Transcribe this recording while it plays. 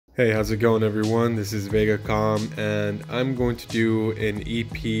Hey, how's it going everyone? This is vegacom and I'm going to do an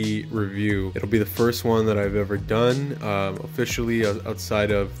EP review. It'll be the first one that I've ever done officially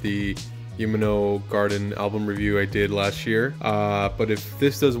outside of the Humano Garden album review I did last year. But if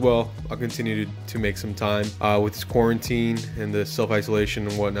this does well, I'll continue to make some time. With this quarantine and the self-isolation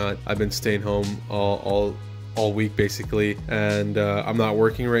and whatnot, I've been staying home all week basically, and I'm not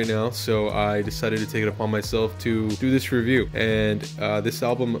working right now, so I decided to take it upon myself to do this review. And this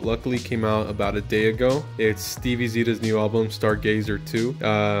album luckily came out about a day ago. It's Stevie Zita's new album, Stargazer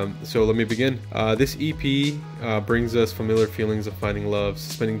 2. So let me begin. This EP brings us familiar feelings of finding love,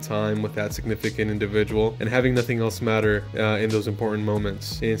 spending time with that significant individual, and having nothing else matter in those important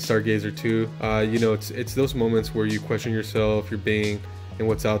moments. In Stargazer 2, you know, it's those moments where you question yourself, your being, and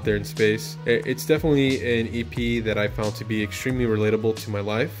what's out there in space. It's definitely an EP that I found to be extremely relatable to my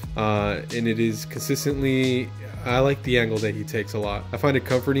life, and it is consistently, I like the angle that he takes a lot. I find it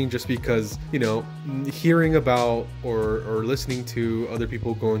comforting just because, you know, hearing about or listening to other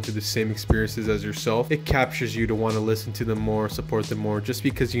people going through the same experiences as yourself, it captures you to want to listen to them more, support them more, just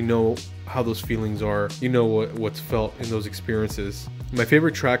because you know how those feelings are, you know what's felt in those experiences. My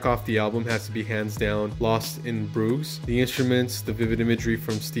favorite track off the album has to be hands down Lost in Bruges. The instruments, the vivid imagery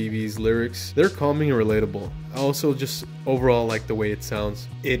from Stevie's lyrics, they're calming and relatable. I also just overall like the way it sounds.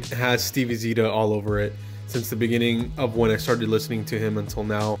 It has Stevie Zita all over it. Since the beginning of when I started listening to him until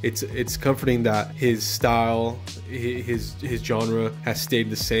now, it's comforting that his style, his genre has stayed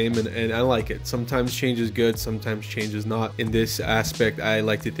the same, and I like it. Sometimes change is good, sometimes change is not. In this aspect, I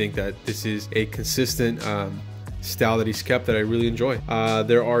like to think that this is a consistent style that he's kept that I really enjoy.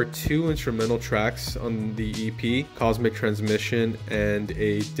 There are two instrumental tracks on the EP, Cosmic Transmission and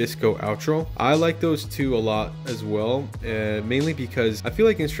a disco outro. I like those two a lot as well, mainly because I feel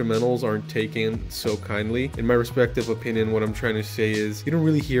like instrumentals aren't taken so kindly. In my respective opinion, what I'm trying to say is you don't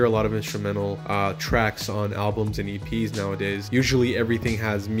really hear a lot of instrumental tracks on albums and EPs nowadays. Usually everything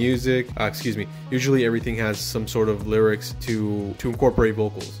has music, usually everything has some sort of lyrics to incorporate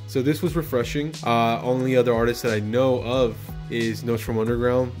vocals. So this was refreshing. Only other artists that I know of is Notes from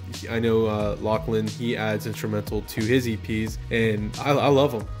Underground. I know Lachlan, he adds instrumental to his EPs, and I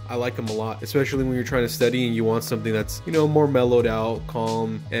love him. I like him a lot, especially when you're trying to study and you want something that's, you know, more mellowed out,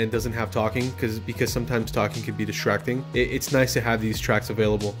 calm, and doesn't have talking, because sometimes talking can be distracting. It's nice to have these tracks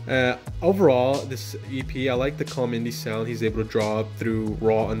available. Overall, this EP, I like the calm indie sound he's able to draw up through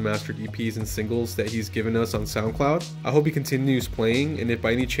raw unmastered EPs and singles that he's given us on SoundCloud. I hope he continues playing, and if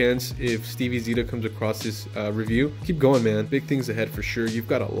by any chance, if Stevie Zita comes across this review, keep going, man. Big things ahead for sure. You've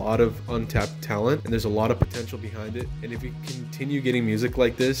got a lot of untapped talent, and there's a lot of potential behind it. And if you continue getting music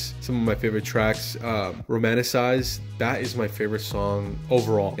like this, some of my favorite tracks, Romanticize, that is my favorite song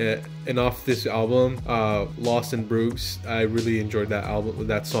overall. And off this album, Lost in Bruges, I really enjoyed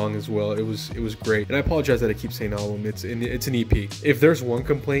that song as well. It was great. And I apologize that I keep saying album. It's an EP. If there's one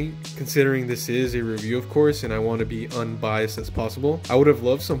complaint, considering this is a review of course, and I want to be unbiased as possible, I would have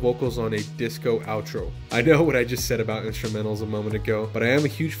loved some vocals on a disco outro. I know what I just said about instrumentals a moment ago, but I am a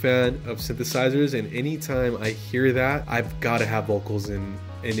huge fan of synthesizers, and anytime I hear that, I've got to have vocals in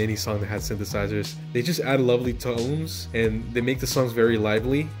any song that has synthesizers. They just add lovely tones and they make the songs very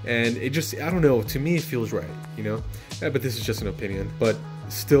lively, and it just, I don't know, to me it feels right, you know? But this is just an opinion, but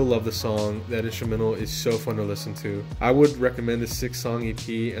still love the song. That instrumental is so fun to listen to. I would recommend this 6-song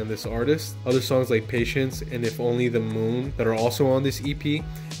EP and this artist. Other songs like Patience and If Only the Moon that are also on this EP,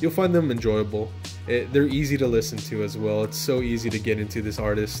 you'll find them enjoyable. They're easy to listen to as well. It's so easy to get into this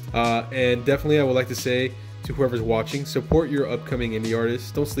artist. And definitely I would like to say to whoever's watching, support your upcoming indie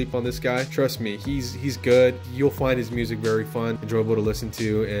artists. Don't sleep on this guy. Trust me, he's good. You'll find his music very fun, enjoyable to listen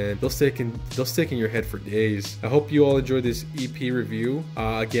to, and they'll stick in your head for days. I hope you all enjoyed this EP review.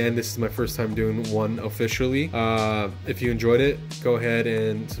 Again, this is my first time doing one officially. If you enjoyed it, go ahead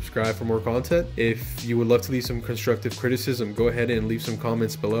and subscribe for more content. If you would love to leave some constructive criticism, go ahead and leave some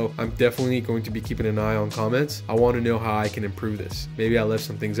comments below. I'm definitely going to be keeping an eye on comments. I want to know how I can improve this. Maybe I left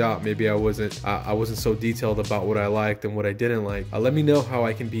some things out. Maybe I wasn't so detailed about what I liked and what I didn't like. Let me know how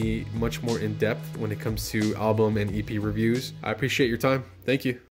I can be much more in depth when it comes to album and EP reviews. I appreciate your time. Thank you.